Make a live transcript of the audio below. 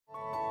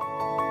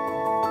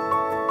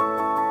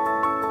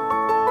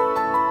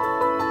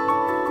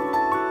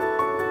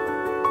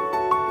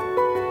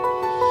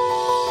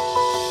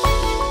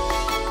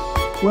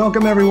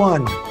Welcome,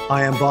 everyone.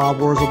 I am Bob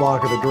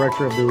Wurzelbacher, the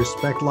director of the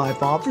Respect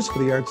Life Office for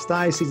the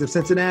Archdiocese of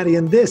Cincinnati,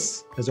 and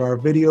this is our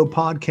video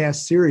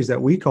podcast series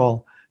that we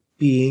call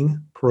Being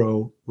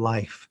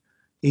Pro-Life.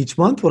 Each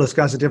month, we'll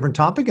discuss a different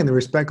topic in the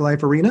Respect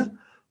Life arena.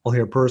 We'll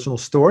hear a personal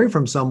story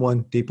from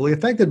someone deeply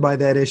affected by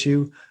that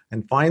issue,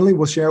 and finally,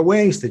 we'll share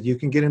ways that you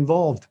can get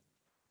involved.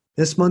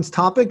 This month's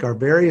topic are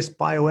various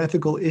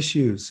bioethical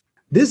issues.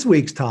 This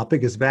week's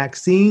topic is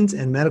vaccines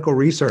and medical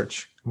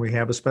research. We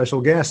have a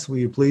special guest. Will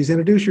you please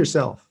introduce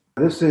yourself?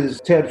 This is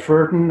Ted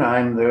Furton.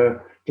 I'm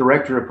the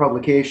Director of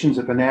Publications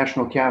at the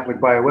National Catholic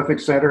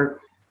Bioethics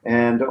Center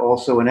and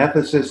also an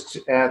ethicist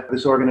at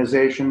this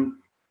organization.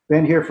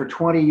 Been here for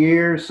 20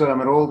 years, so I'm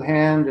an old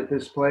hand at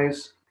this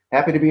place.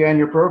 Happy to be on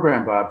your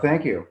program, Bob.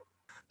 Thank you.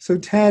 So,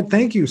 Ted,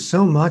 thank you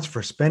so much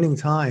for spending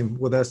time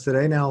with us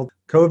today. Now,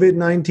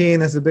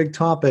 COVID-19 is a big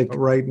topic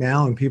right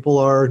now, and people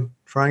are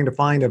trying to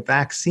find a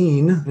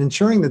vaccine,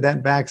 ensuring that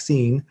that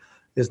vaccine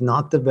is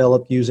not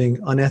developed using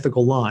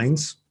unethical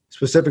lines,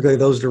 specifically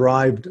those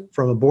derived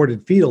from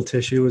aborted fetal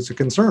tissue, is a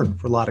concern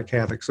for a lot of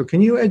Catholics. So can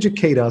you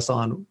educate us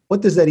on what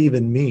does that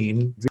even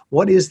mean?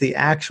 What is the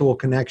actual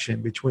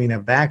connection between a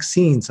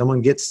vaccine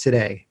someone gets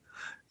today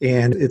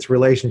and its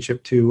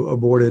relationship to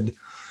aborted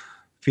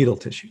fetal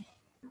tissue?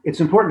 It's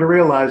important to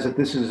realize that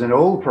this is an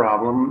old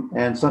problem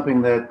and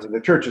something that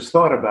the Church has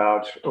thought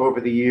about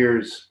over the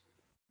years,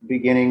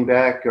 beginning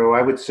back,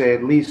 I would say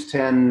at least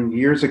 10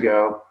 years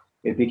ago.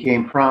 It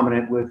became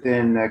prominent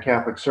within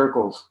Catholic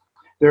circles.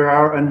 There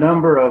are a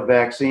number of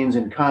vaccines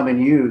in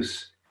common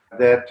use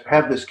that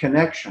have this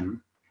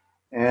connection,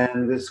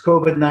 and this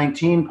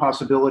COVID-19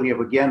 possibility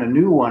of, again, a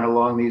new one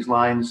along these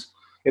lines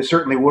is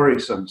certainly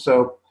worrisome.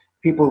 So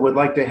people would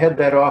like to head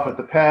that off at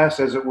the pass,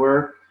 as it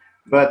were,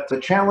 but the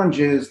challenge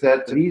is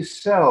that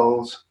these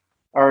cells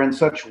are in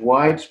such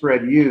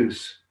widespread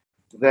use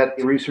that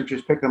the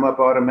researchers pick them up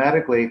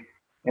automatically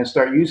and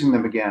start using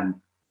them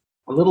again.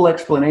 A little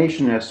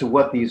explanation as to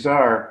what these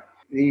are.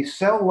 These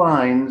cell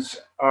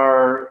lines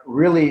are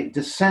really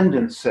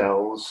descendant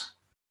cells,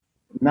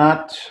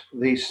 not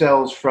the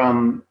cells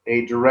from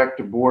a direct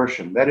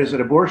abortion. That is,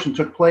 an abortion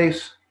took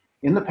place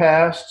in the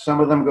past.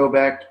 Some of them go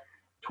back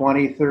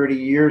 20, 30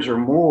 years or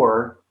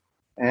more,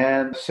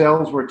 and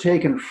cells were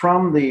taken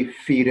from the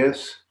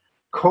fetus,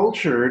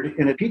 cultured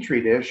in a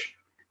petri dish,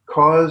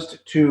 caused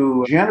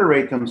to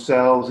generate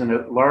themselves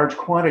in large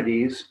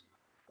quantities.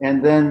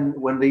 And then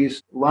when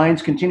these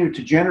lines continue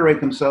to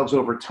generate themselves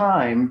over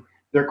time,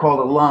 they're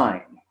called a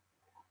line.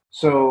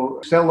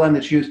 So a cell line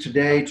that's used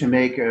today to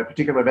make a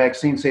particular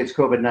vaccine, say it's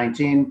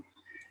COVID-19,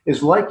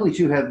 is likely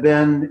to have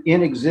been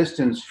in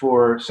existence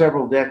for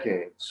several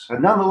decades.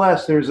 But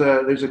nonetheless, there's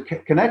a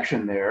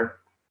connection there,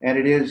 and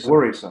it is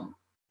worrisome.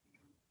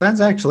 That's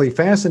actually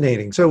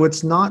fascinating. So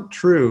it's not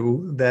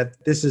true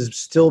that this is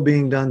still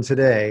being done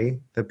today,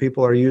 that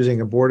people are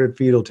using aborted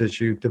fetal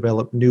tissue to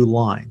develop new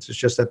lines. It's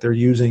just that they're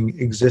using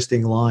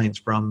existing lines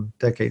from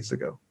decades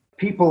ago.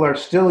 People are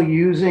still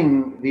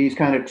using these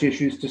kind of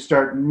tissues to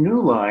start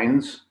new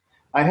lines.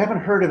 I haven't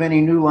heard of any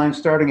new lines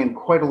starting in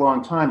quite a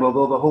long time,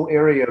 although the whole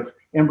area of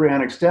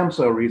embryonic stem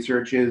cell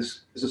research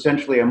is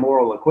essentially a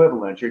moral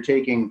equivalent. You're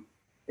taking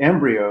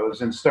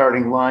embryos and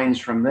starting lines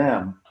from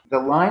them. The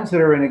lines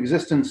that are in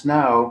existence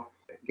now,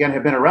 again,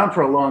 have been around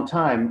for a long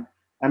time.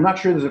 I'm not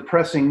sure there's a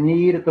pressing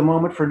need at the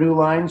moment for new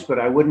lines, but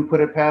I wouldn't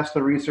put it past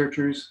the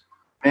researchers.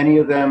 Many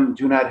of them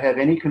do not have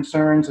any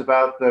concerns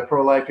about the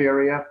pro-life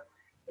area,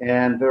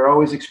 and they're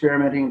always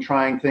experimenting,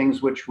 trying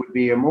things which would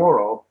be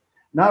immoral.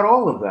 Not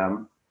all of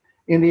them.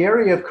 In the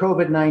area of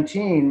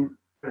COVID-19,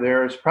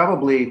 there's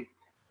probably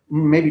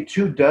maybe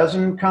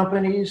 24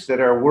 companies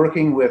that are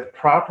working with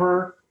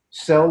proper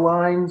cell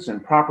lines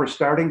and proper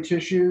starting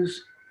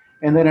tissues,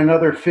 and then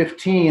another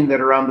 15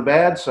 that are on the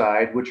bad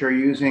side, which are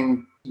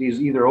using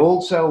these either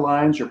old cell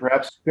lines or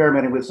perhaps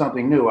experimenting with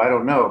something new. I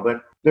don't know,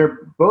 but there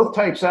are both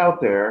types out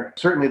there.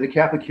 Certainly the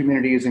Catholic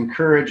community is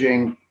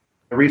encouraging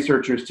the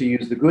researchers to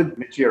use the good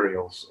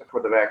materials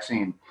for the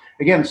vaccine.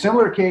 Again,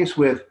 similar case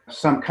with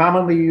some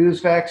commonly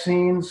used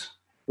vaccines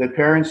that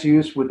parents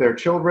use with their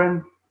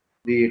children.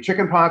 The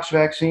chickenpox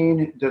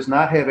vaccine does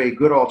not have a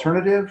good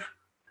alternative.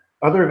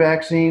 Other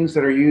vaccines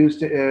that are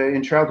used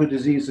in childhood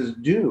diseases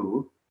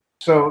do.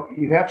 So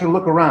you have to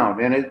look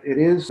around, and it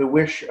is the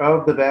wish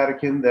of the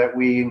Vatican that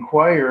we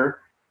inquire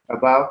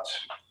about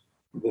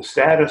the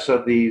status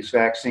of these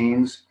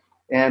vaccines,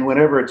 and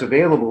whenever it's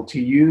available, to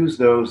use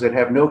those that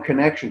have no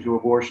connection to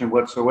abortion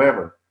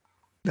whatsoever.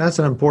 That's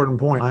an important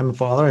point. I'm a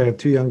father. I have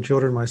 2 young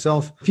children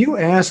myself. If you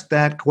ask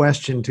that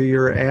question to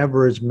your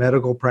average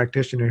medical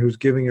practitioner who's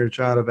giving your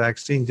child a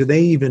vaccine, do they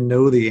even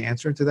know the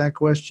answer to that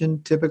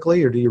question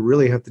typically, or do you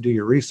really have to do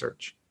your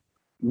research?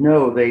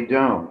 No, they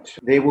don't.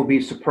 They will be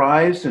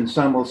surprised, and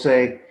some will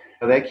say,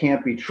 that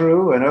can't be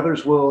true, and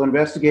others will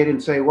investigate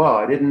and say, well,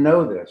 I didn't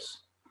know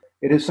this.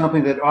 It is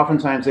something that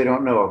oftentimes they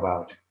don't know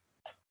about.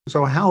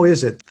 So how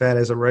is it that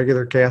as a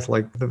regular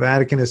Catholic, the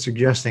Vatican is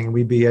suggesting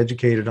we be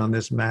educated on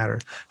this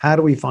matter? How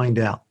do we find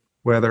out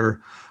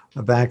whether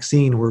a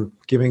vaccine we're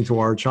giving to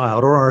our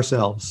child or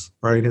ourselves,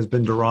 right, has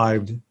been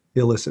derived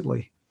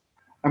illicitly?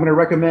 I'm going to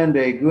recommend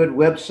a good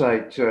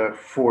website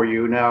for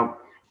you. Now,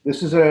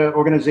 this is an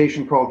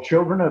organization called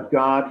Children of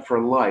God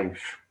for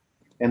Life,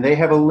 and they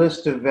have a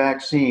list of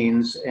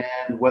vaccines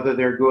and whether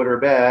they're good or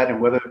bad and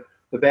whether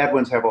the bad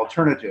ones have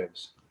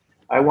alternatives.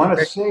 I want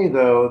to say,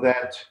 though,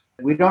 that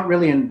we don't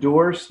really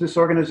endorse this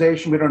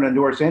organization. We don't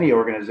endorse any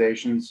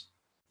organizations,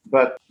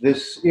 but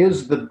this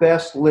is the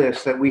best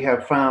list that we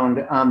have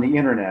found on the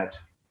internet.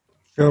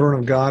 Children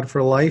of God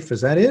for Life,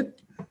 is that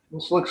it?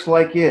 This looks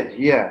like it,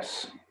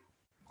 yes.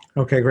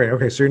 Okay, great.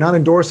 Okay, so you're not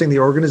endorsing the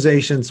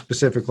organization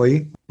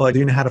specifically, but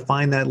you know how to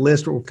find that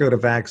list. We'll go to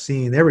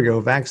vaccine. There we go,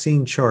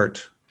 vaccine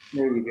chart.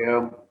 There you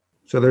go.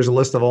 So there's a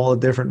list of all the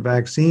different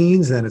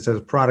vaccines, then it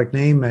says product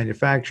name,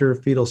 manufacturer,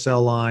 fetal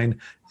cell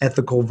line,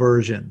 ethical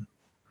version.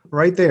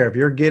 Right there, if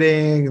you're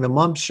getting the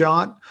mumps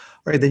shot,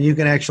 right, then you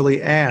can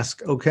actually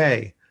ask,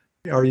 okay,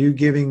 are you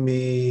giving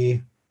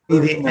me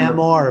the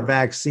MR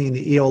vaccine,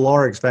 the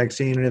EOLARIX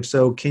vaccine, and if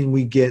so, can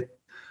we get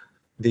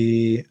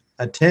the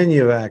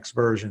Attenuvax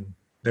version?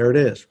 There it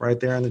is, right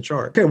there on the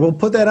chart. Okay, we'll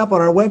put that up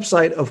on our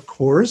website, of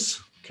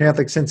course,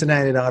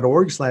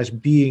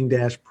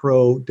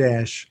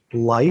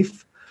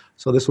 catholic-cincinnati.org/being-pro-life.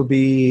 So this would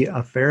be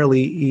a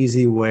fairly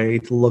easy way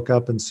to look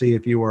up and see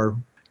if you are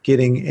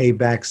getting a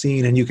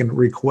vaccine, and you can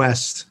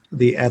request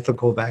the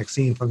ethical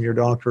vaccine from your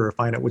doctor or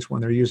find out which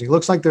one they're using. It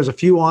looks like there's a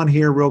few on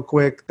here real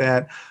quick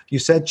that you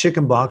said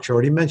chickenpox. You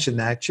already mentioned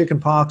that.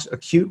 Chickenpox,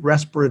 acute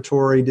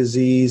respiratory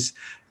disease,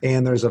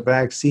 and there's a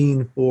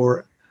vaccine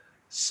for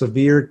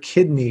severe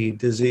kidney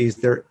disease.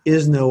 There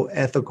is no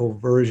ethical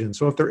version.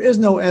 So if there is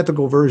no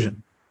ethical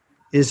version,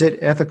 is it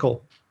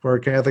ethical for a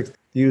Catholic to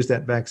use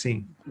that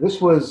vaccine? This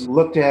was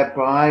looked at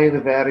by the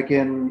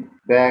Vatican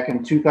back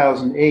in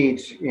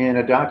 2008 in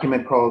a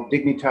document called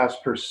Dignitas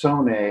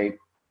Personae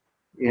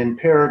in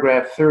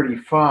paragraph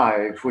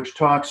 35, which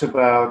talks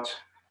about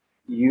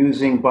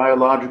using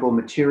biological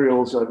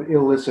materials of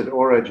illicit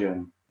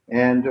origin.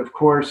 And of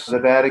course, the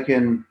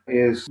Vatican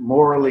is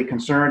morally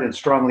concerned and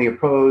strongly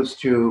opposed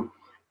to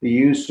the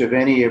use of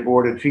any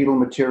aborted fetal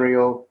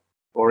material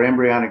or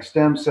embryonic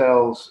stem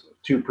cells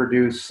to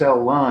produce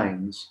cell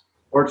lines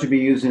or to be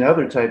used in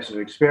other types of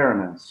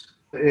experiments.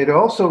 It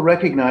also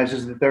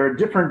recognizes that there are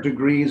different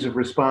degrees of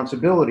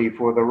responsibility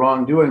for the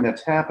wrongdoing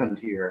that's happened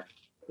here.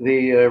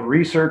 The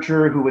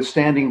researcher who was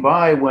standing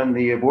by when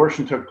the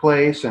abortion took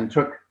place and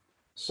took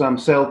some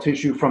cell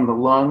tissue from the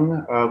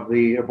lung of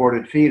the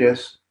aborted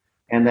fetus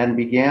and then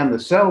began the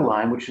cell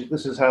line,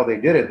 this is how they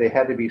did it. They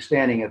had to be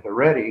standing at the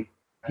ready.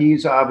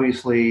 He's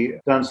obviously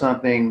done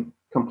something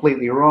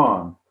completely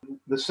wrong.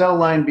 The cell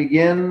line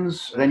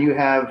begins, then you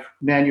have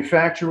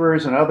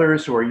manufacturers and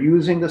others who are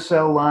using the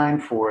cell line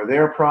for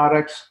their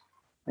products.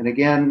 And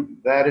again,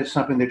 that is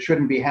something that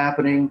shouldn't be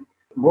happening.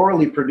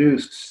 Morally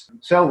produced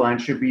cell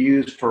lines should be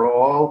used for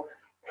all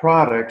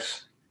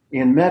products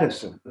in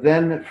medicine.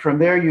 Then from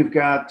there, you've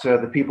got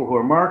the people who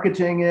are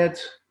marketing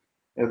it.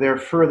 They're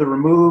further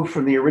removed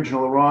from the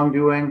original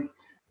wrongdoing.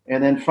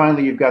 And then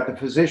finally, you've got the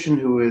physician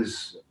who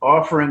is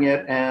offering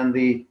it and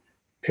the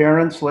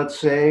parents, let's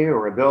say,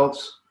 or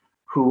adults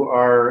who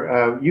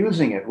are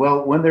using it.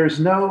 Well, when there's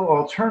no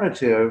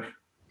alternative,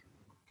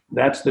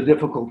 that's the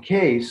difficult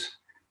case.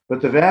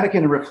 But the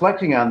Vatican,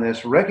 reflecting on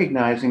this,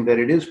 recognizing that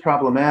it is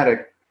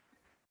problematic,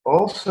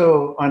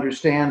 also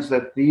understands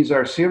that these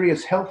are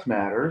serious health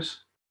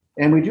matters,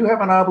 and we do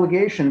have an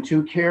obligation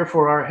to care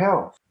for our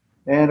health.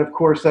 And of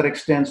course, that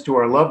extends to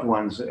our loved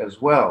ones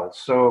as well.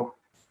 So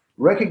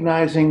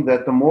recognizing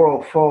that the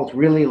moral fault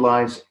really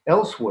lies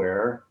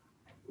elsewhere,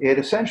 it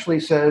essentially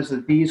says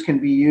that these can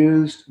be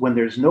used when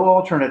there's no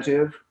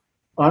alternative,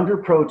 under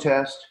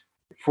protest,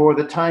 for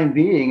the time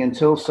being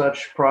until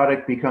such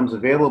product becomes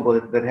available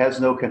that has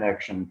no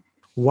connection.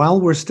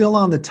 While we're still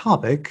on the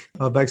topic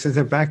of vaccines,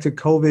 back to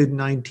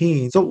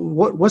COVID-19, so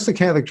what's the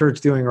Catholic Church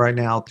doing right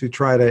now to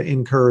try to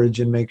encourage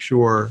and make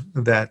sure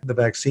that the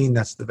vaccine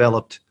that's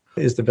developed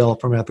is developed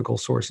from ethical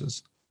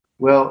sources?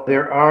 Well,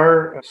 there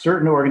are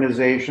certain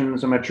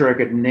organizations, I'm not sure I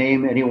could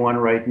name anyone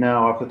right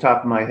now off the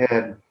top of my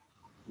head,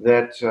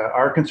 that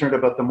are concerned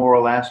about the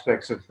moral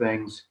aspects of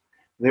things.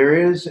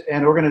 There is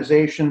an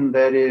organization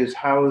that is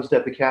housed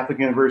at the Catholic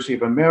University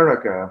of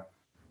America,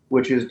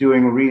 which is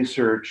doing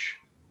research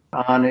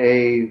on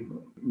a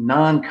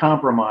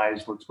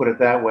non-compromised, let's put it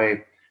that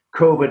way,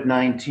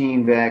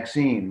 COVID-19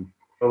 vaccine.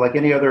 So like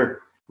any other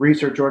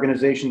research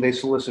organization, they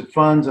solicit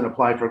funds and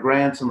apply for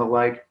grants and the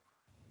like.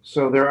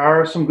 So there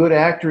are some good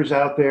actors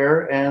out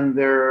there, and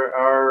there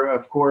are,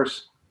 of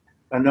course,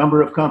 a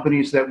number of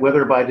companies that,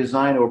 whether by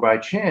design or by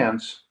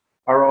chance,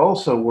 are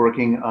also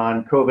working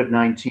on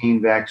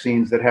COVID-19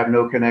 vaccines that have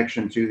no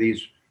connection to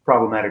these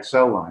problematic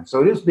cell lines.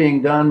 So it is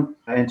being done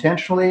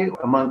intentionally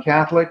among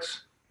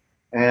Catholics,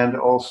 and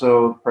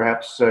also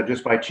perhaps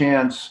just by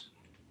chance,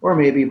 or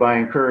maybe by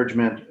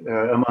encouragement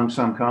among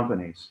some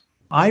companies.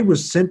 I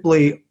was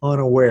simply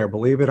unaware,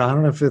 believe it. I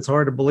don't know if it's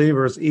hard to believe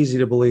or it's easy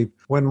to believe.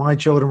 When my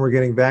children were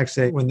getting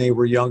vaccinated when they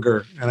were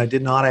younger, and I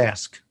did not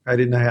ask. I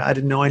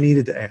didn't know I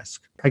needed to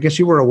ask. I guess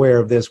you were aware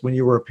of this when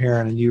you were a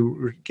parent and you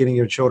were getting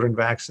your children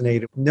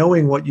vaccinated.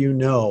 Knowing what you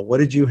know, what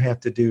did you have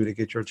to do to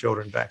get your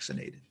children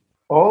vaccinated?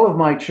 All of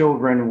my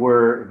children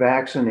were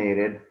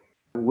vaccinated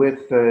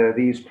with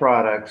these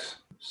products.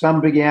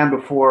 Some began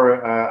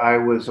before I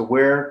was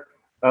aware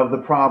of the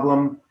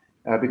problem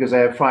because I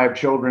have 5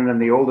 children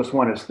and the oldest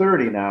one is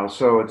 30 now.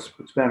 So it's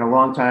been a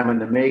long time in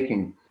the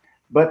making.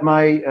 But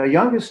my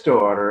youngest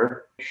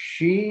daughter,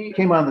 she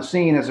came on the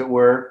scene, as it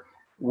were,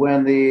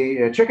 when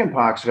the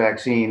chickenpox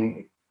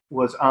vaccine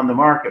was on the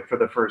market for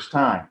the first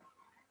time.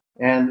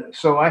 And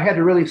so I had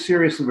to really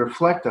seriously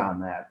reflect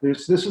on that.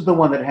 This is the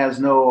one that has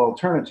no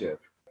alternative.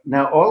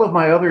 Now, all of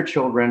my other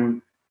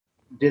children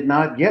did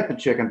not get the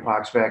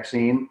chickenpox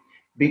vaccine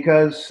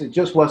because it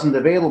just wasn't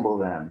available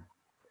then.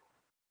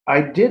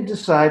 I did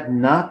decide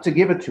not to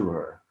give it to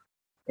her.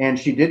 And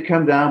she did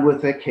come down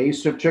with a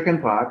case of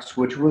chickenpox,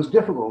 which was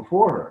difficult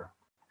for her.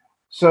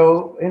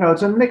 So,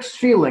 it's a mixed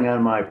feeling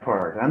on my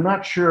part. I'm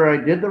not sure I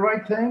did the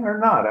right thing or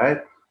not.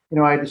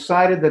 I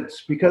decided that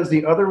because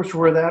the others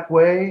were that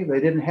way,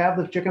 they didn't have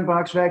the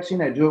chickenpox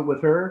vaccine, I'd do it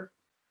with her.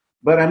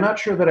 But I'm not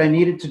sure that I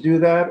needed to do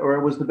that or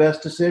it was the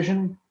best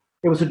decision.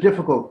 It was a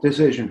difficult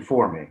decision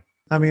for me.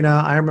 I mean,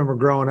 I remember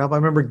growing up, I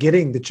remember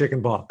getting the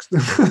chickenpox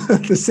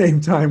at the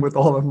same time with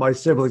all of my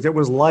siblings. It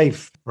was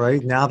life,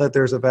 right? Now that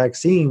there's a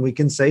vaccine, we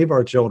can save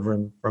our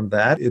children from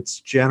that.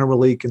 It's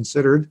generally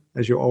considered,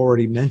 as you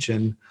already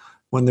mentioned,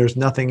 when there's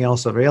nothing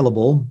else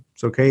available,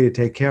 it's okay to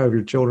take care of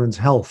your children's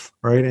health,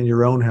 right? And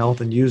your own health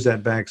and use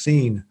that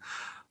vaccine.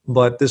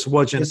 But this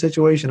wasn't a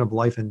situation of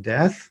life and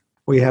death.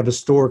 We have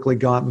historically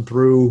gotten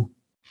through,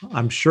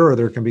 I'm sure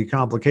there can be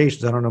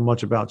complications. I don't know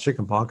much about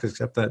chickenpox,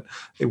 except that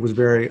it was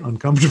very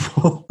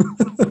uncomfortable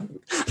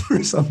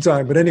for some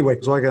time. But anyway,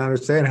 so I can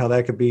understand how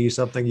that could be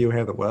something you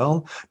have.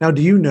 Well, now,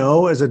 do you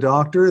know as a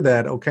doctor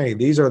that, okay,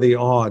 these are the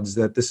odds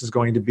that this is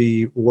going to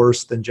be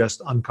worse than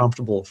just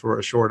uncomfortable for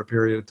a shorter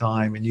period of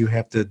time, and you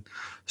have to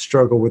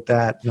struggle with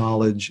that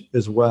knowledge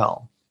as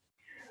well?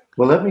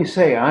 Well, let me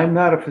say, I'm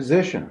not a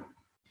physician.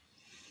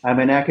 I'm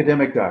an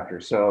academic doctor,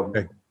 so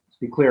Okay. let's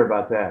be clear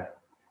about that.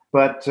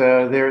 But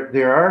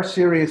there are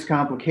serious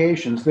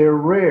complications. They're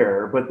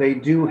rare, but they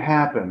do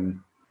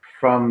happen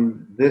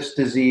from this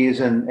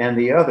disease and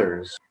the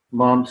others.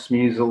 Mumps,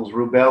 measles,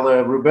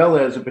 rubella.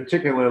 Rubella is a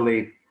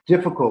particularly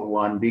difficult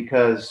one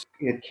because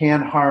it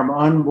can harm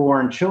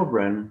unborn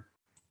children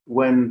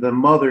when the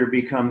mother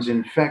becomes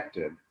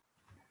infected.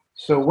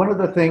 So one of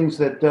the things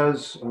that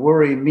does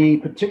worry me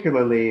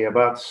particularly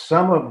about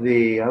some of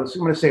the, I was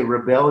going to say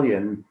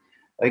rebellion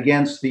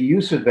against the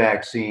use of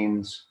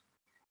vaccines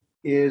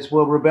is,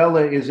 well,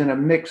 rubella is in a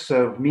mix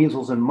of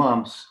measles and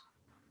mumps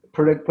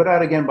put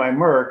out again by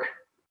Merck,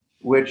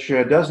 which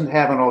doesn't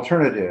have an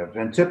alternative.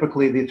 And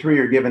typically the 3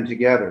 are given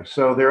together.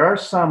 So there are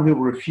some who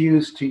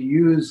refuse to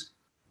use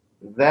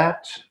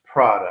that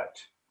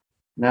product.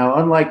 Now,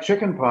 unlike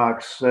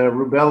chickenpox,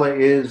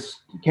 rubella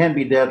can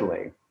be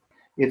deadly.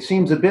 It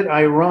seems a bit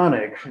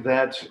ironic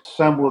that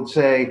some would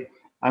say,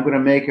 I'm going to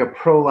make a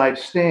pro-life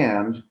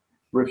stand,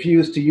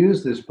 refuse to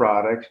use this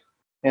product,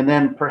 and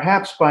then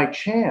perhaps by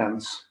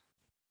chance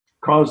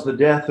cause the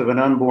death of an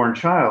unborn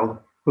child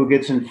who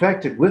gets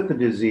infected with the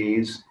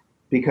disease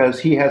because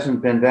he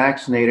hasn't been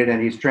vaccinated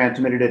and he's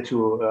transmitted it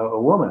to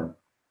a woman.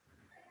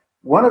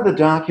 One of the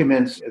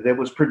documents that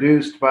was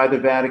produced by the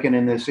Vatican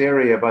in this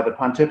area by the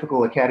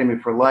Pontifical Academy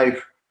for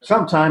Life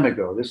some time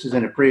ago, this is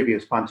in a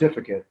previous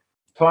pontificate,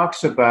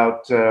 talks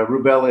about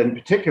rubella in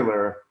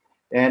particular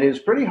and is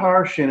pretty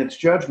harsh in its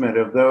judgment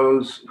of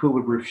those who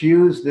would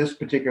refuse this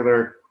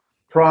particular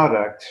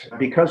product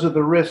because of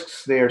the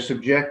risks they are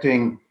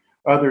subjecting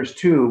others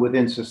to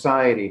within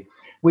society.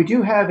 We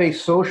do have a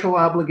social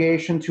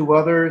obligation to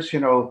others,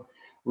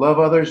 love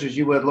others as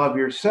you would love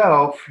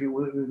yourself.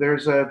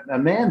 There's a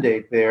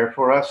mandate there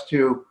for us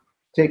to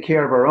take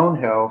care of our own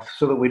health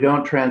so that we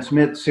don't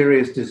transmit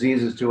serious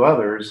diseases to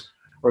others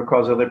or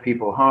cause other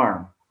people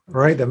harm.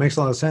 Right. That makes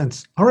a lot of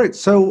sense. All right.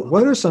 So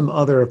what are some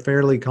other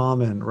fairly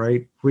common,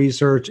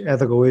 research,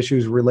 ethical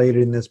issues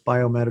related in this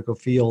biomedical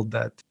field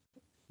that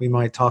we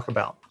might talk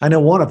about? I know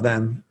one of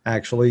them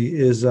actually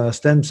is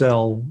stem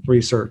cell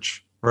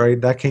research,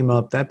 right? That came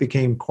up, that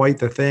became quite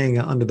the thing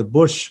under the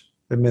Bush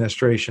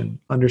administration,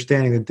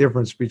 understanding the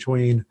difference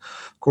between,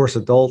 of course,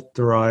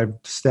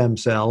 adult-derived stem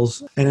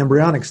cells and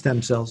embryonic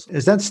stem cells.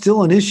 Is that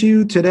still an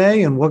issue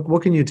today? And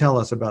what can you tell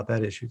us about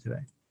that issue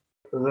today?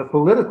 The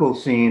political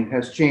scene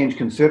has changed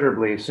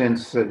considerably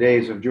since the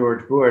days of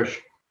George Bush.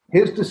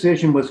 His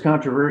decision was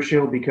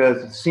controversial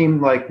because it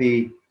seemed like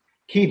the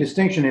key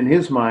distinction in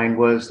his mind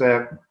was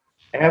that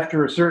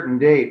after a certain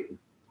date,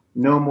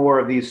 no more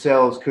of these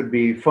cells could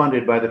be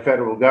funded by the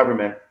federal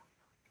government.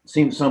 It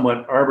seemed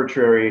somewhat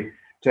arbitrary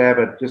to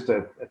have just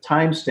a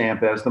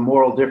timestamp as the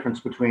moral difference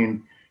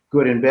between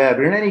good and bad.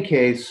 But in any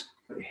case,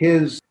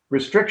 his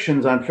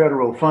restrictions on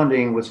federal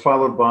funding was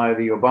followed by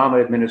the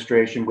Obama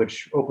administration,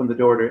 which opened the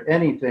door to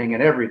anything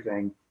and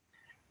everything.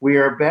 We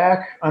are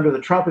back under the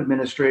Trump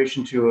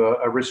administration to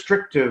a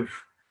restrictive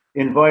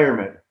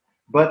environment,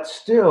 but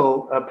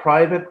still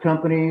private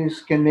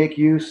companies can make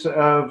use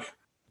of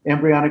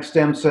embryonic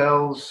stem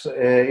cells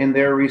in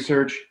their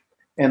research,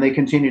 and they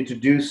continue to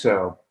do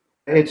so.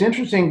 It's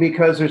interesting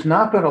because there's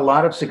not been a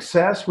lot of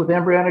success with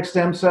embryonic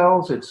stem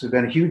cells. It's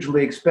been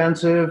hugely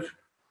expensive.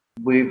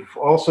 We've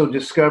also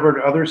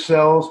discovered other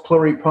cells,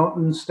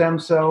 pluripotent stem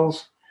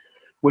cells,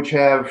 which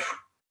have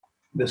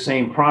the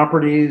same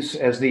properties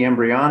as the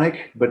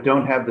embryonic, but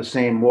don't have the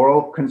same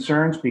moral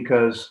concerns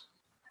because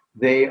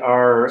they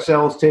are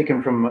cells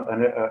taken from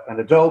an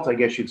adult, I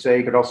guess you'd say.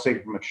 You could also take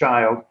it from a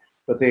child,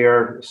 but they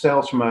are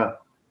cells from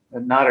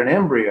not an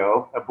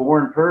embryo, a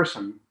born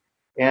person.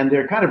 And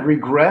they're kind of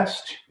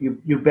regressed.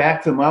 You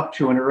back them up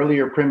to an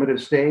earlier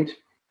primitive state,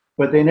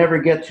 but they never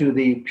get to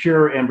the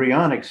pure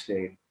embryonic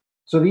state.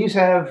 So these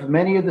have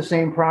many of the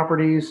same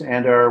properties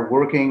and are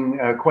working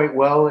quite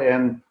well,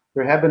 and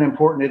there have been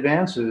important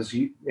advances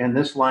in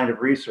this line of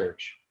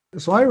research.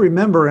 So I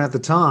remember at the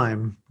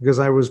time, because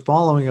I was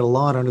following it a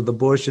lot under the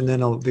Bush and then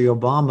the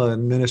Obama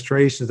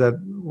administrations,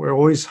 that we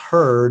always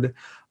heard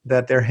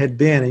that there had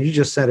been, and you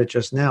just said it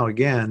just now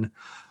again,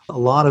 a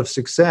lot of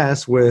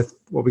success with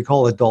what we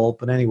call adult,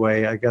 but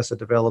anyway, I guess a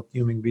developed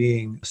human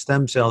being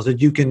stem cells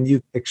that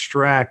you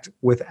extract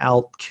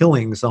without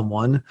killing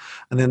someone,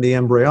 and then the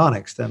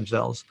embryonic stem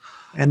cells.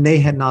 And they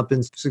had not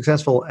been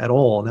successful at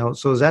all. Now,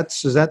 so is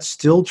that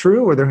still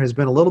true, or there has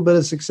been a little bit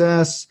of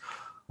success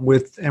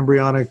with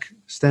embryonic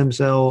stem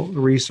cell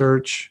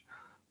research,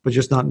 but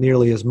just not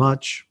nearly as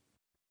much?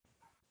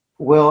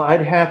 Well,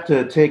 I'd have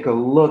to take a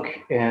look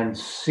and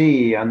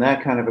see on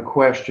that kind of a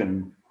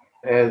question.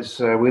 As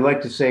we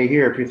like to say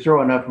here, if you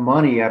throw enough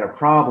money at a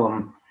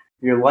problem,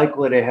 you're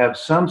likely to have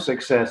some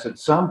success at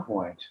some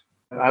point.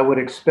 I would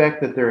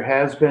expect that there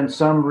has been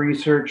some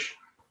research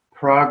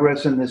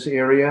progress in this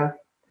area,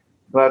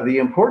 but the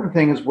important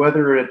thing is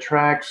whether it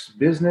attracts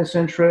business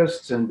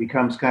interests and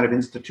becomes kind of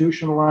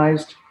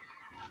institutionalized.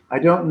 I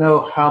don't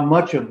know how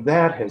much of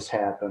that has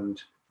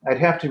happened. I'd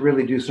have to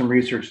really do some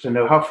research to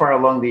know how far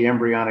along the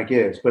embryonic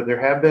is, but there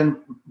have been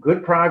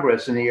good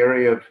progress in the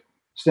area of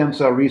stem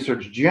cell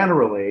research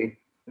generally,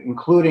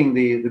 including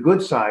the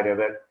good side of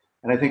it,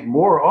 and I think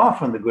more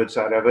often the good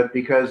side of it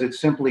because it's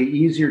simply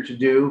easier to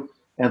do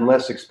and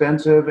less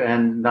expensive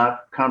and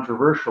not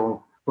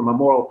controversial from a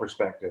moral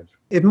perspective.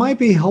 It might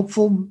be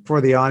helpful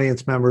for the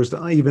audience members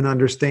to even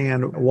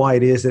understand why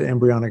it is that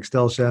embryonic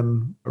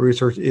stem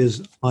research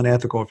is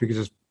unethical. If you could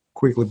just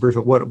quickly brief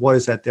it, what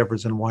is that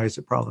difference and why is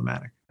it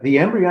problematic? The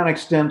embryonic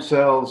stem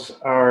cells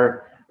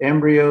are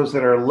embryos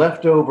that are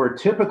left over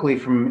typically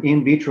from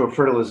in vitro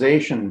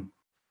fertilization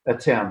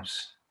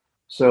attempts.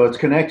 So it's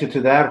connected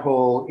to that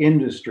whole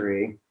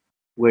industry,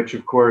 which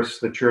of course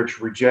the church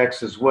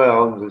rejects as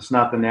well. It's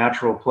not the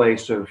natural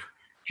place of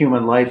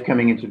human life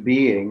coming into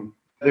being.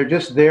 They're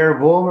just there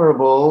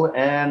vulnerable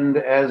and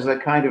as a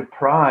kind of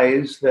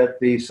prize that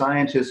the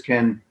scientists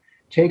can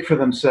take for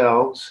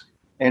themselves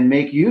and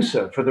make use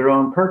of for their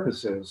own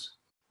purposes,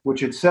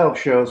 which itself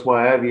shows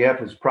why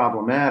IVF is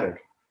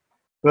problematic.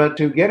 But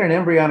to get an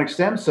embryonic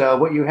stem cell,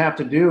 what you have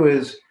to do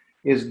is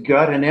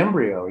gut an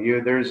embryo.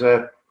 There's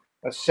a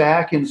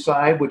sac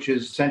inside, which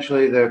is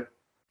essentially the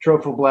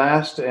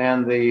trophoblast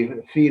and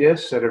the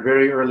fetus at a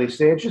very early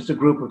stage, just a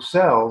group of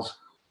cells,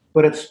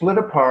 but it's split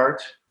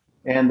apart,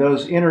 and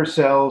those inner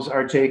cells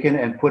are taken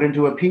and put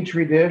into a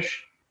petri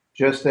dish,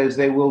 just as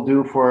they will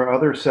do for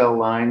other cell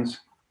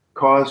lines,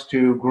 caused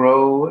to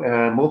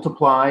grow,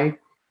 multiply,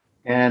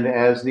 and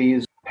as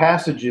these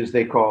passages,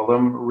 they call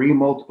them,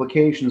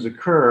 remultiplications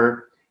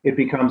occur, it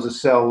becomes a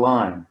cell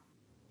line.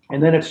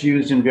 And then it's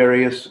used in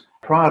various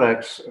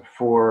products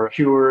for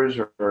cures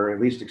or at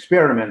least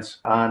experiments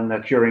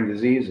on curing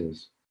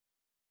diseases.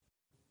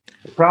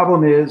 The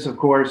problem is, of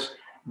course,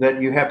 that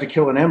you have to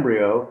kill an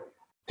embryo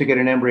to get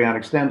an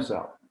embryonic stem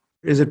cell.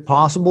 Is it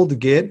possible to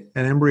get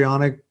an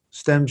embryonic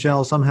stem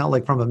cell somehow,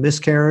 like from a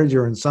miscarriage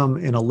or in some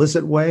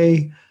illicit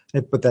way,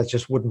 but that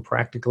just wouldn't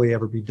practically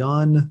ever be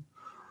done?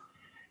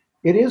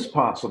 It is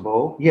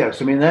possible,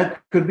 yes. I mean,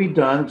 that could be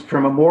done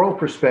from a moral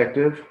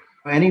perspective.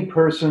 Any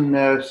person,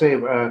 say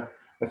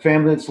a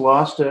family that's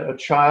lost a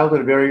child at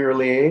a very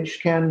early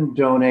age can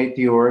donate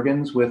the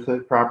organs with the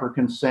proper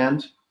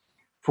consent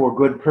for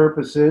good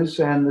purposes,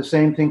 and the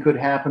same thing could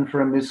happen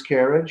for a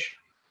miscarriage.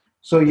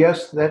 So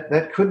yes,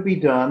 that could be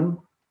done,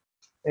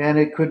 and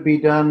it could be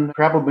done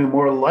probably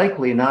more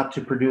likely not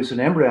to produce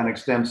an embryonic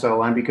stem cell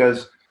line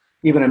because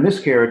even a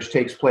miscarriage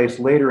takes place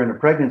later in a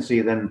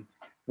pregnancy than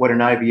what an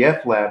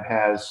IVF lab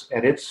has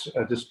at its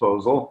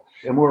disposal.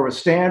 And more of a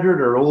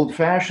standard or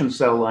old-fashioned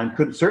cell line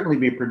could certainly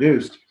be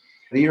produced.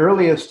 The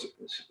earliest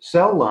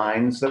cell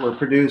lines that were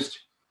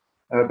produced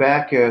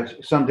back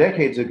some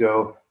decades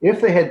ago,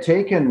 if they had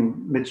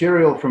taken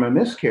material from a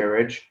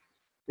miscarriage,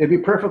 it'd be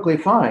perfectly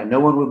fine. No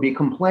one would be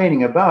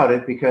complaining about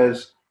it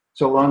because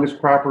so long as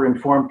proper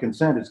informed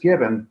consent is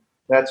given,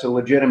 that's a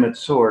legitimate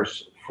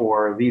source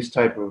for these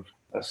type of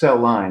cell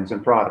lines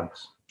and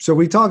products. So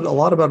we talked a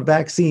lot about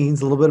vaccines,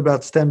 a little bit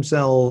about stem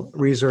cell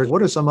research.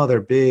 What are some other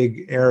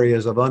big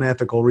areas of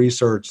unethical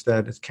research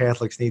that as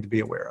Catholics need to be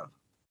aware of?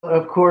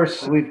 Of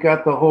course, we've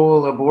got the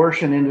whole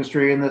abortion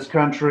industry in this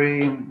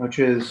country, which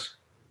is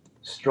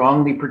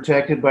strongly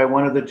protected by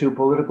one of the two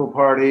political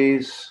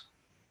parties.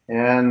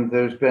 And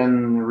there's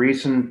been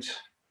recent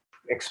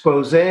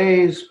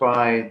exposés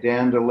by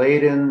Dan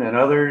DeLayden and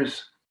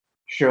others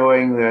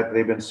showing that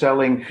they've been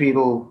selling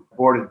fetal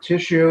aborted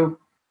tissue.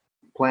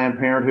 Planned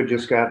Parenthood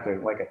just got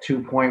like a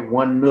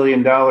 $2.1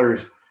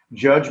 million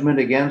judgment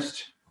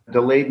against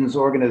DeLayden's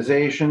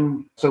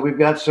organization. So we've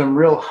got some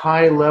real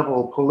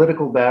high-level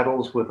political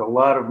battles with a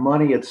lot of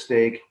money at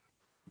stake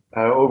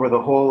over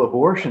the whole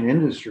abortion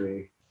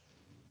industry.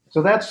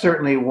 So that's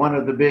certainly one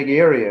of the big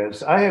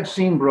areas. I have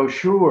seen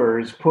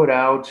brochures put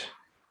out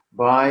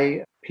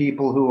by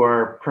people who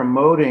are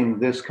promoting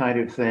this kind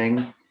of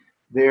thing.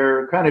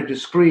 They're kind of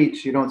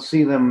discreet. You don't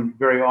see them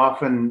very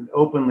often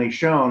openly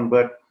shown,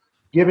 but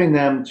giving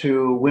them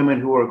to women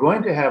who are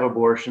going to have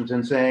abortions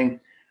and saying,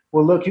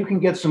 well, look, you can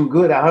get some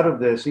good out of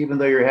this, even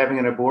though you're having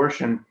an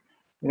abortion.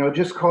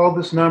 Just call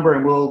this number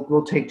and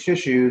we'll take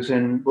tissues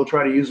and we'll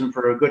try to use them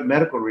for a good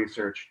medical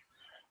research.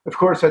 Of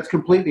course, that's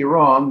completely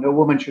wrong. No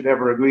woman should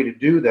ever agree to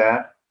do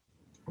that.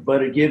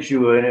 But it gives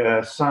you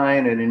a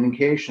sign and an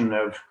indication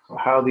of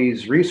how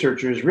these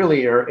researchers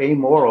really are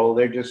amoral.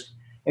 They're just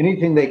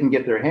anything they can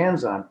get their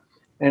hands on.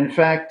 And in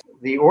fact,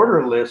 the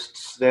order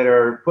lists that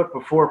are put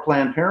before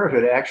Planned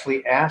Parenthood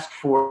actually ask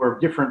for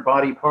different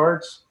body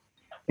parts,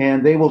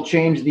 and they will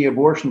change the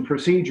abortion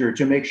procedure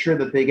to make sure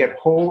that they get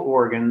whole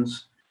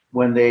organs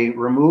when they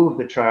remove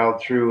the child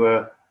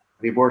through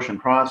the abortion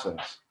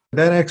process.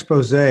 That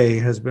expose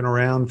has been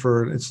around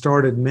it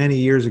started many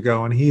years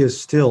ago, and he is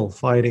still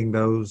fighting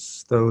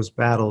those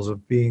battles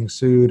of being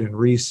sued and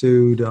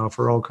resued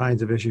for all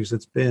kinds of issues.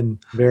 It's been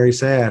very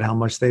sad how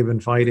much they've been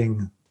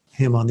fighting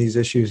him on these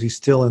issues. He's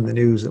still in the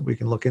news. That we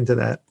can look into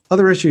that.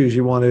 Other issues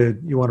you want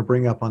to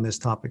bring up on this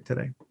topic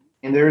today?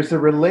 And there's the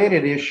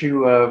related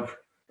issue of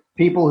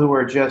people who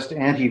are just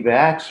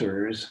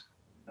anti-vaxxers.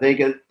 They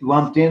get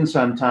lumped in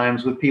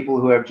sometimes with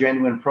people who have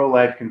genuine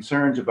pro-life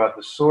concerns about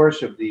the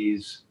source of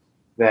these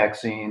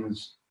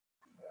vaccines.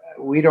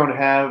 We don't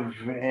have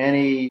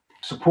any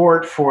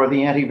support for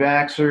the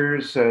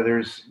anti-vaxxers.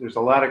 There's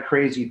a lot of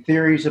crazy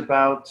theories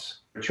about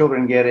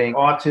children getting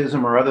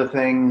autism or other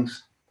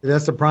things.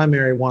 That's the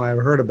primary one I've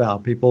heard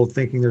about, people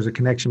thinking there's a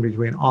connection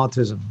between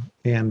autism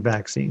and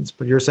vaccines.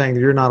 But you're saying that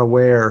you're not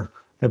aware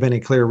of any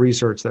clear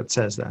research that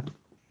says that.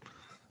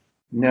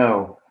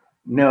 No,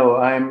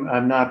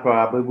 I'm not,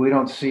 Bob. But we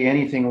don't see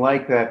anything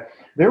like that.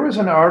 There was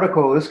an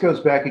article, this goes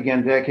back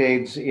again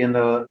decades, in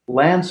the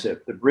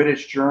Lancet, the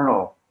British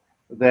journal,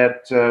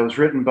 that was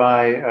written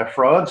by a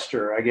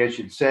fraudster, I guess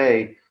you'd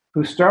say,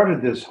 who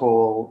started this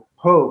whole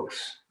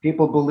hoax.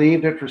 People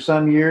believed it for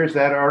some years.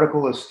 That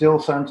article is still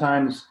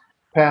sometimes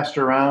passed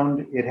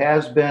around. It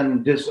has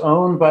been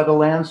disowned by the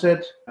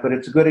Lancet, but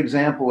it's a good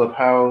example of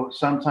how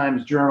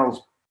sometimes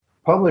journals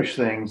publish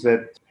things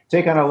that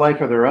take on a life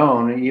of their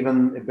own.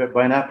 Even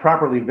by not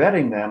properly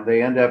vetting them,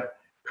 they end up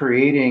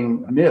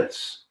creating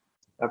myths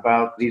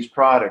about these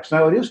products.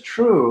 Now, it is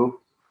true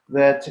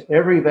that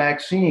every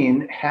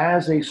vaccine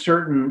has a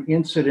certain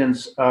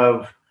incidence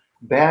of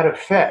bad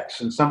effects,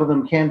 and some of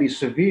them can be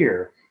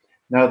severe.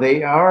 Now,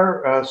 they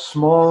are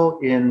small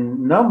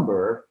in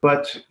number,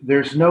 but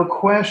there's no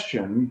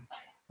question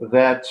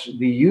that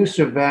the use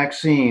of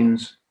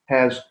vaccines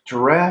has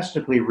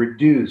drastically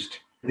reduced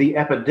the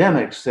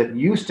epidemics that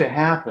used to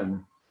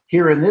happen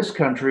here in this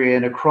country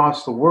and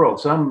across the world.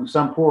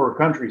 Some poorer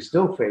countries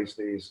still face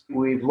these.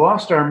 We've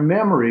lost our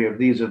memory of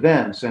these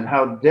events and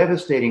how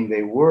devastating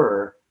they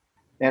were,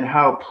 and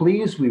how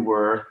pleased we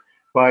were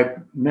by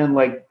men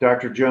like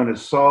Dr.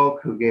 Jonas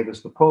Salk, who gave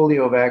us the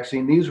polio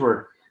vaccine. These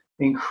were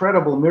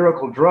incredible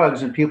miracle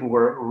drugs, and people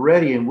were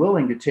ready and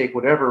willing to take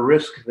whatever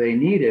risk they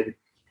needed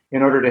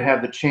in order to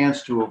have the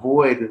chance to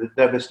avoid the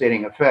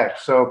devastating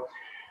effects. So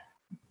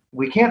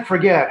we can't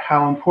forget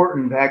how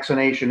important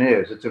vaccination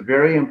is. It's a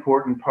very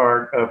important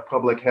part of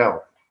public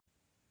health.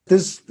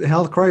 This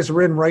health crisis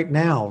we're in right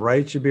now,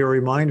 right, should be a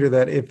reminder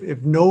that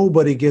if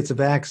nobody gets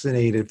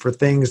vaccinated for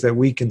things that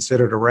we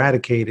considered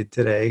eradicated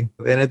today,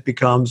 then it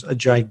becomes a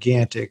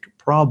gigantic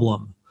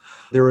problem.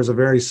 There is a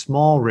very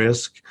small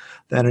risk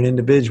that an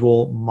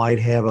individual might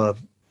have a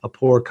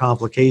poor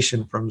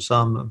complication from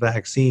some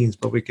vaccines,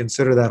 but we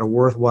consider that a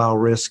worthwhile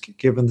risk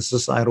given the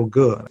societal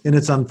good. And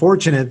it's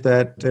unfortunate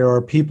that there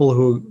are people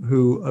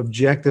who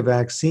object to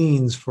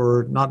vaccines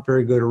for not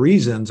very good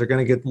reasons are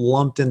going to get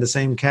lumped in the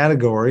same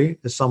category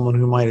as someone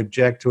who might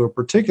object to a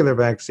particular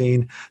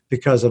vaccine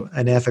because of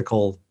an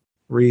ethical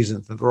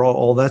reasons. And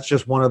that's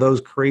just one of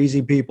those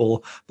crazy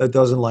people that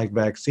doesn't like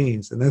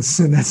vaccines. And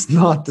that's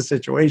not the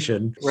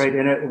situation. Right.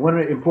 And one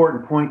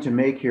important point to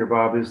make here,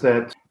 Bob, is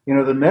that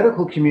the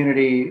medical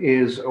community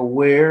is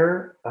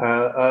aware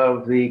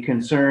of the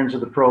concerns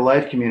of the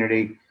pro-life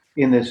community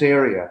in this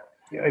area.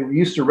 I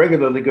used to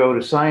regularly go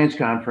to science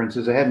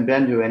conferences. I hadn't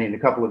been to any in a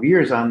couple of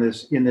years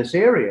in this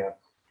area.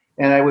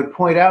 And I would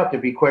point out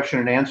there'd be question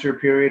and answer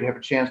period, have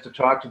a chance to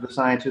talk to the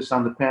scientists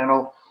on the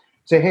panel,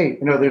 say, hey,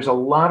 there's a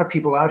lot of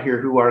people out here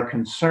who are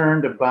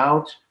concerned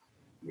about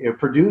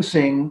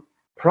producing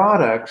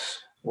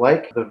products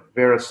like the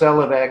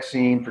varicella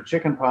vaccine for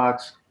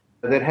chickenpox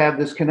that have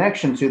this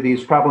connection to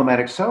these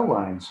problematic cell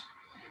lines.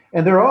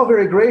 And they're all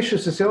very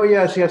gracious to say, oh,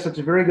 yes, that's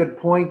a very good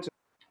point.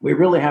 We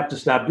really have to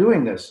stop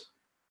doing this.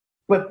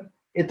 But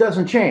it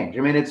doesn't change.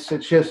 I mean, it's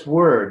just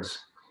words.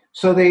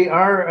 So they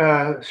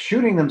are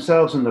shooting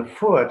themselves in the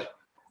foot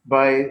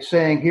by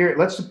saying, here,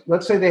 let's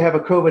say they have a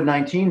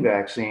COVID-19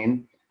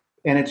 vaccine,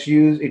 and it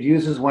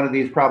uses one of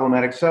these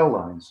problematic cell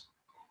lines.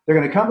 They're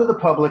going to come to the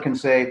public and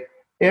say,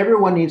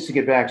 everyone needs to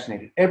get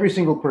vaccinated. Every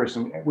single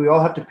person. We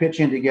all have to pitch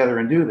in together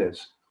and do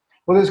this.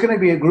 Well, there's going to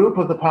be a group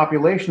of the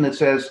population that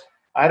says,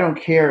 I don't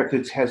care if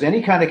it has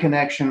any kind of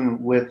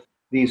connection with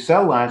these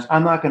cell lines,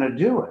 I'm not going to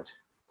do it.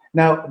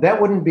 Now, that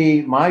wouldn't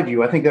be my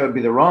view. I think that would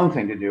be the wrong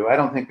thing to do. I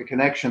don't think the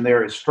connection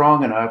there is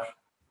strong enough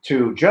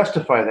to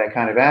justify that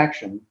kind of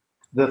action.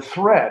 The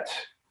threat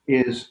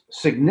is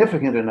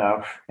significant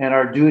enough, and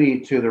our duty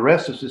to the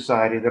rest of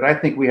society, that I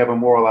think we have a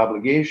moral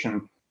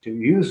obligation to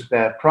use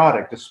that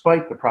product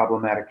despite the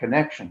problematic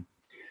connection.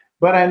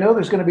 But I know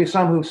there's going to be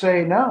some who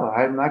say, no,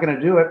 I'm not going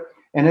to do it.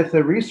 And if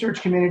the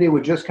research community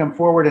would just come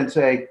forward and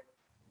say,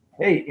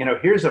 hey,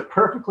 here's a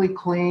perfectly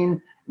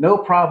clean, no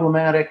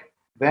problematic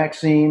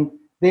vaccine,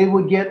 they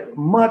would get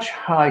much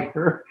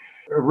higher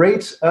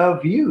rates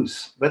of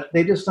use, but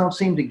they just don't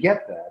seem to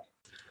get that.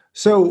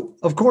 So,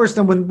 of course,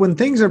 then when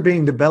things are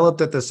being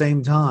developed at the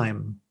same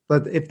time,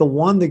 but if the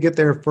one to get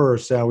there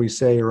first, shall we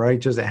say, right,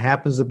 just it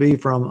happens to be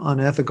from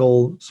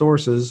unethical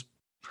sources,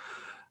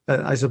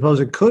 I suppose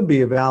it could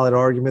be a valid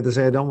argument to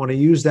say, I don't want to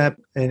use that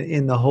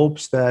in the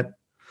hopes that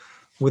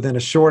within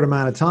a short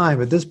amount of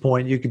time, at this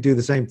point, you could do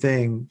the same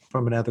thing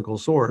from an ethical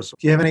source.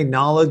 Do you have any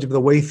knowledge of the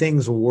way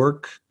things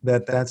work,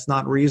 that's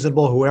not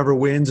reasonable? Whoever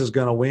wins is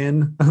going to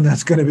win.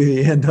 That's going to be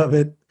the end of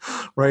it,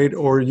 right?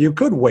 Or you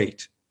could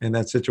wait in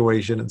that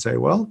situation and say,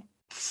 well,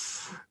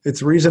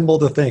 it's reasonable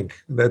to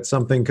think that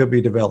something could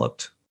be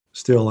developed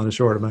still in a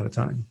short amount of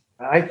time.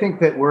 I think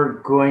that we're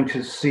going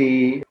to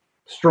see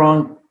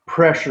strong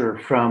pressure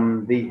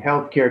from the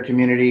healthcare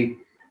community,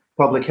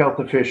 public health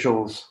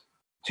officials,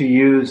 to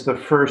use the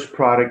first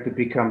product that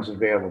becomes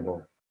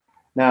available.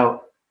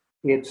 Now,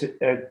 it's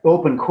an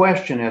open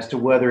question as to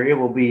whether it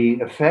will be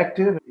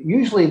effective.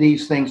 Usually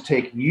these things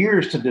take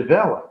years to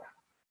develop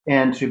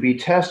and to be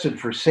tested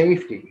for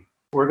safety.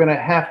 We're going to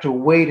have to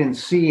wait and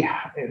see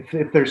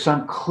if there's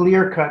some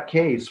clear-cut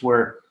case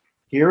where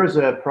here is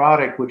a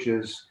product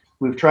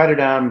we've tried it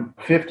on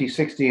 50,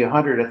 60,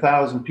 100,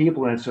 1,000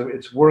 people, and so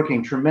it's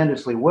working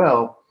tremendously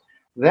well.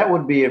 That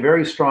would be a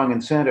very strong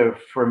incentive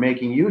for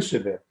making use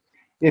of it.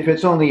 If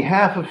it's only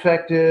half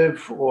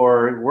effective,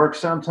 or it works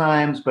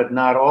sometimes but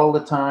not all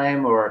the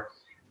time, or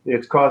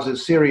it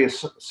causes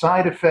serious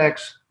side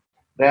effects,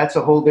 that's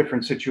a whole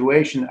different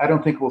situation. I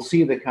don't think we'll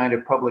see the kind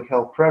of public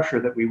health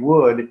pressure that we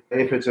would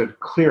if it's a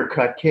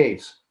clear-cut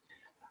case.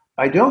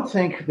 I don't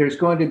think there's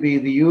going to be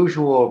the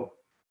usual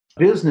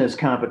business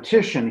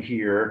competition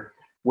here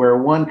where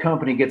one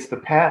company gets the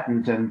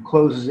patent and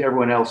closes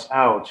everyone else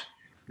out.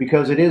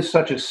 Because it is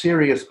such a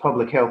serious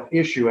public health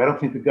issue, I don't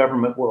think the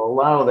government will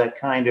allow that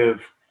kind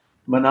of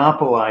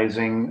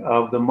monopolizing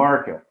of the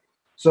market.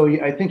 So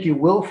I think you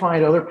will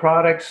find other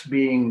products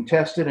being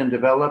tested and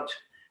developed,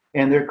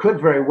 and there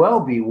could very well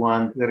be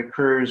one that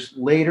occurs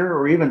later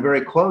or even very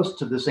close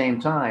to the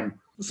same time.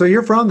 So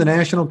you're from the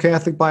National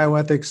Catholic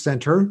Bioethics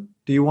Center.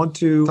 Do you want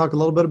to talk a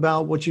little bit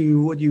about what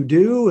you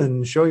do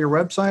and show your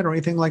website or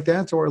anything like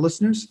that to our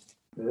listeners?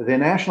 The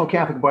National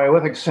Catholic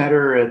Bioethics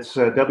Center, it's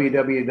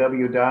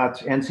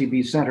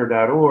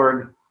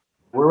www.ncbcenter.org.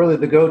 We're really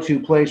the go-to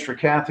place for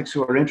Catholics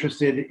who are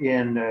interested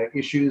in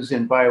issues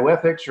in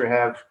bioethics or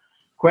have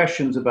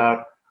questions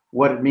about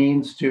what it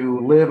means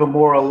to live a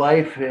moral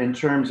life in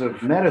terms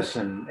of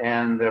medicine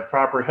and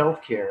proper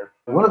health care.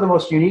 One of the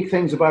most unique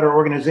things about our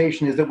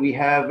organization is that we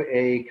have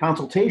a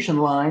consultation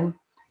line.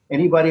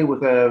 Anybody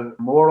with a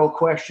moral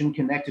question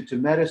connected to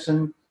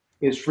medicine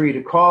is free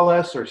to call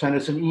us or send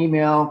us an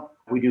email.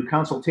 We do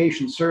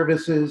consultation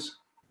services,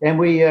 and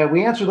we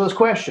answer those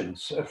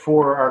questions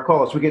for our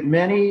callers. We get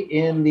many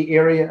in the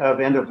area of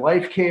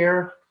end-of-life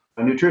care,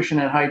 nutrition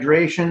and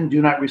hydration,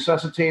 do not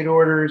resuscitate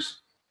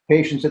orders,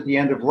 patients at the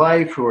end of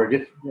life who are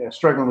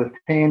struggling with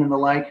pain and the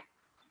like.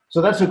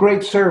 So that's a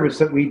great service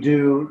that we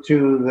do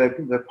to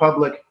the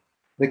public,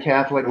 the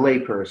Catholic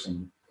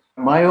layperson.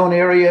 My own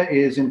area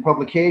is in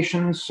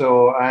publications,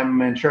 so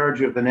I'm in charge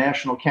of the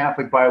National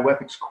Catholic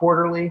Bioethics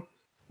Quarterly.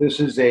 This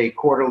is a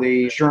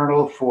quarterly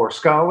journal for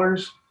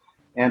scholars.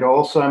 And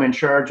also I'm in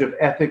charge of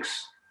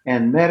Ethics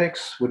and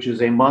Medics, which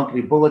is a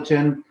monthly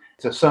bulletin.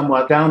 It's a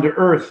somewhat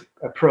down-to-earth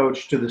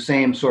approach to the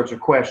same sorts of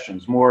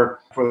questions,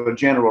 more for the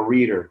general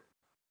reader.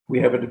 We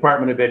have a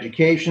Department of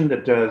Education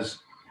that does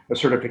a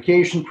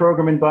certification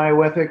program in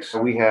bioethics.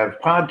 We have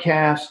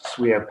podcasts.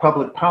 We have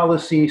public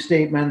policy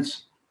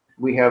statements.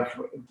 We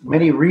have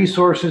many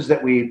resources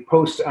that we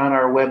post on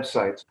our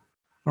websites.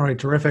 All right,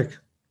 terrific.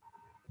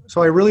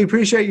 So I really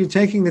appreciate you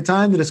taking the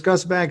time to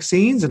discuss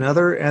vaccines and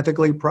other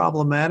ethically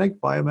problematic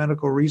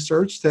biomedical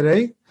research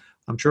today.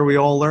 I'm sure we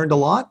all learned a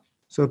lot.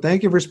 So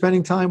thank you for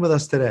spending time with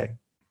us today.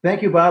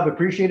 Thank you, Bob.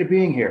 Appreciated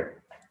being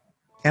here.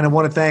 And I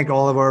want to thank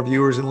all of our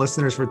viewers and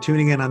listeners for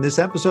tuning in on this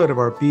episode of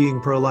our Being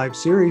Pro-Life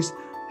series.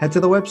 Head to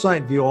the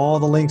website, view all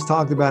the links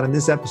talked about in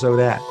this episode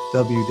at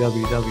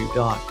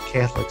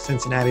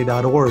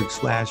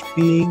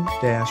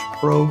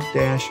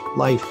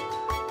www.catholiccincinnati.org/being-pro-life.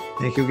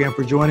 Thank you again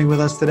for joining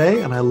with us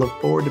today, and I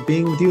look forward to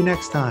being with you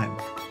next time.